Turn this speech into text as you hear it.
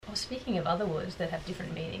speaking of other words that have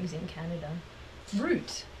different meanings in Canada,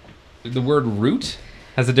 root. The word root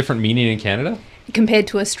has a different meaning in Canada? Compared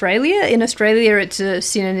to Australia, in Australia it's a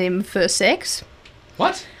synonym for sex.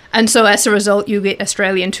 What? And so as a result, you get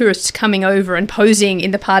Australian tourists coming over and posing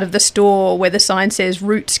in the part of the store where the sign says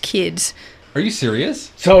Roots Kids. Are you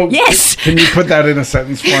serious? So Yes! Can you put that in a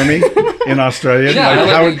sentence for me in Australian?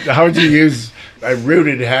 Yeah, Like, how would you use I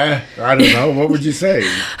rooted, huh? I don't know. What would you say?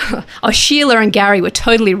 Oh, Sheila and Gary were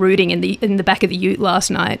totally rooting in the back of the ute last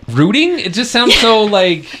night. Rooting? It just sounds so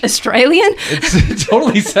like... Australian? It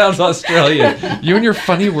totally sounds Australian. You and your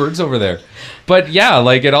funny words over there. But yeah,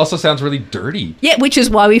 like it also sounds really dirty. Yeah, which is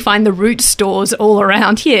why we find the root stores all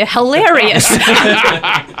around here. Hilarious.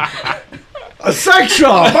 A sex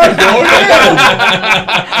shop! I'm going in!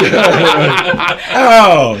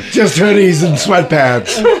 Oh, just hoodies and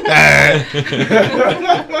sweatpants.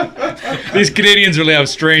 These Canadians really have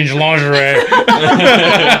strange lingerie.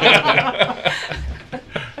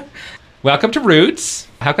 Welcome to Roots.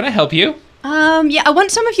 How can I help you? Yeah, I want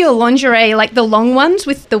some of your lingerie, like the long ones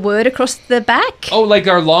with the word across the back. Oh, like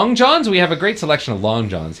our long johns? We have a great selection of long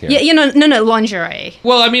johns here. Yeah, no, lingerie.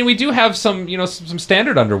 Well, I mean, we do have some, some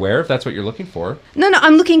standard underwear, if that's what you're looking for. No,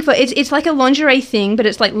 I'm looking for, it's like a lingerie thing, but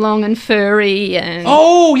it's like long and furry and...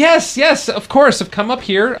 Oh, yes, of course. I've come up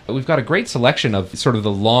here. We've got a great selection of sort of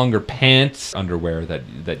the longer pants underwear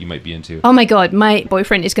that you might be into. Oh my God, my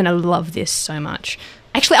boyfriend is going to love this so much.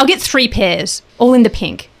 Actually, I'll get 3 pairs, all in the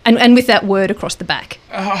pink. And with that word across the back.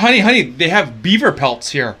 Honey, they have beaver pelts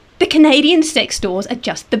here. The Canadian sex stores are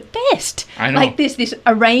just the best. I know. Like this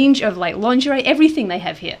a range of like lingerie, everything they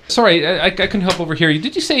have here. Sorry, I can help over here.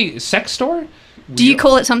 Did you say sex store? Do you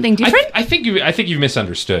call it something different? I think you've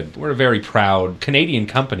misunderstood. We're a very proud Canadian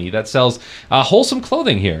company that sells wholesome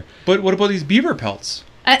clothing here. But what about these beaver pelts?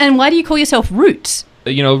 And why do you call yourself Roots?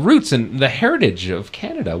 Roots and the heritage of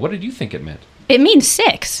Canada. What did you think it meant? It means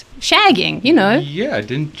sex, shagging, Yeah,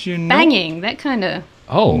 didn't you know? banging, that kind of...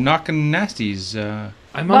 Oh, Knocking nasties.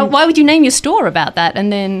 Why would you name your store about that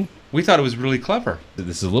and then... We thought it was really clever.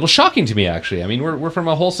 This is a little shocking to me, actually. I mean, we're from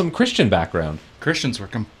a wholesome Christian background. Christians were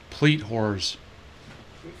complete whores.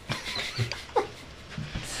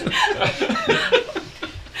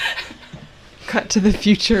 Cut to the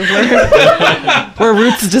future where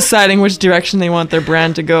Roots is deciding which direction they want their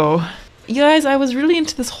brand to go. You guys, I was really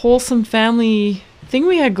into this wholesome family thing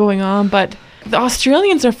we had going on, but the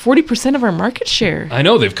Australians are 40% of our market share. I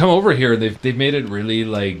know, they've come over here and they've made it really,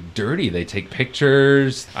 like, dirty. They take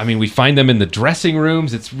pictures. I mean, we find them in the dressing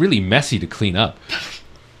rooms. It's really messy to clean up.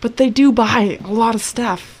 But they do buy a lot of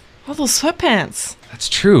stuff. All those sweatpants. That's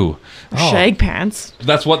true. Or shag pants.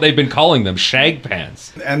 That's what they've been calling them, shag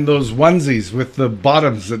pants. And those onesies with the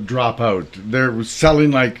bottoms that drop out. They're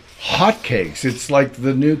selling like hotcakes. It's like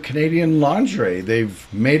the new Canadian lingerie. They've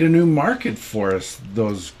made a new market for us,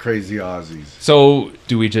 those crazy Aussies. So,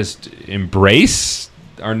 do we just embrace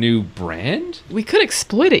our new brand? We could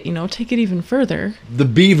exploit it, take it even further. The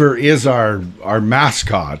beaver is our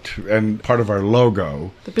mascot and part of our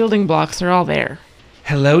logo. The building blocks are all there.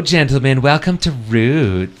 Hello, gentlemen. Welcome to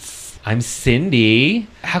Roots. I'm Cindy.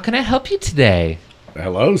 How can I help you today?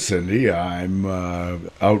 Hello, Cindy. I'm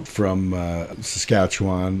out from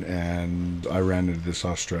Saskatchewan, and I ran into this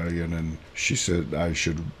Australian, and she said I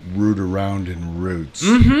should root around in Roots.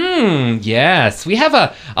 Yes. We have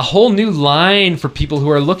a whole new line for people who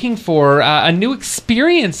are looking for a new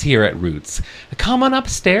experience here at Roots. Come on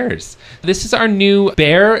upstairs. This is our new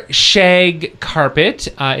bear shag carpet.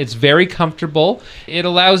 It's very comfortable. It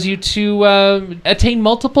allows you to attain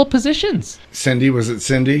multiple positions. Cindy, was it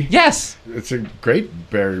Cindy? Yes. It's a great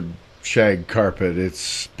bear shag carpet.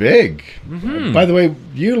 It's big. By the way,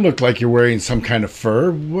 you look like you're wearing some kind of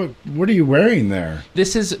fur. What are you wearing there?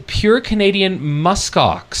 This is pure Canadian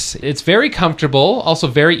muskox. It's very comfortable, also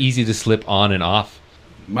very easy to slip on and off.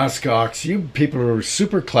 Muskox, you people are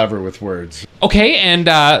super clever with words. Okay, and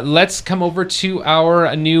let's come over to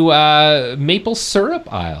our new maple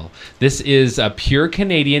syrup aisle. This is a pure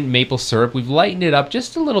Canadian maple syrup. We've lightened it up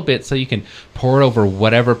just a little bit so you can pour it over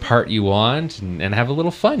whatever part you want and have a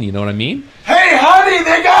little fun, you know what I mean? Hey, honey,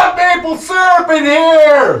 they got maple syrup in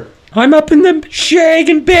here! I'm up in the shag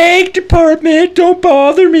and bag department. Don't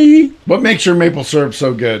bother me. What makes your maple syrup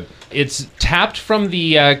so good? It's tapped from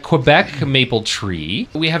the Quebec maple tree.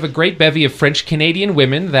 We have a great bevy of French-Canadian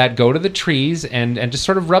women that go to the trees and just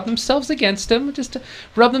sort of rub themselves against them, just to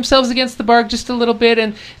rub themselves against the bark just a little bit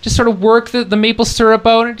and just sort of work the maple syrup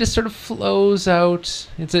out, and it just sort of flows out.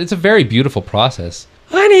 It's a very beautiful process.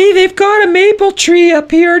 Honey, they've got a maple tree up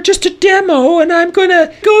here, just a demo, and I'm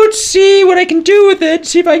gonna go see what I can do with it,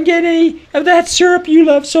 see if I can get any of that syrup you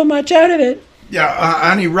love so much out of it. Yeah,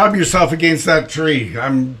 honey, rub yourself against that tree.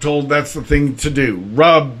 I'm told that's the thing to do.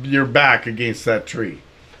 Rub your back against that tree.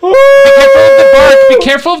 Be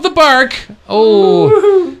careful of the bark.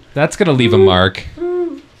 Oh, that's going to leave a mark.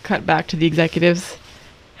 Cut back to the executives.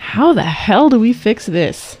 How the hell do we fix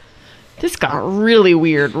this? This got really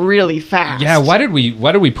weird really fast. Yeah, why did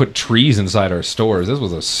we put trees inside our stores? This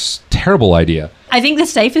was a terrible idea. I think the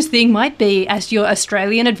safest thing might be, as your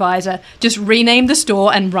Australian advisor, just rename the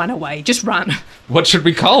store and run away. Just run. What should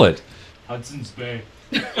we call it? Hudson's Bay.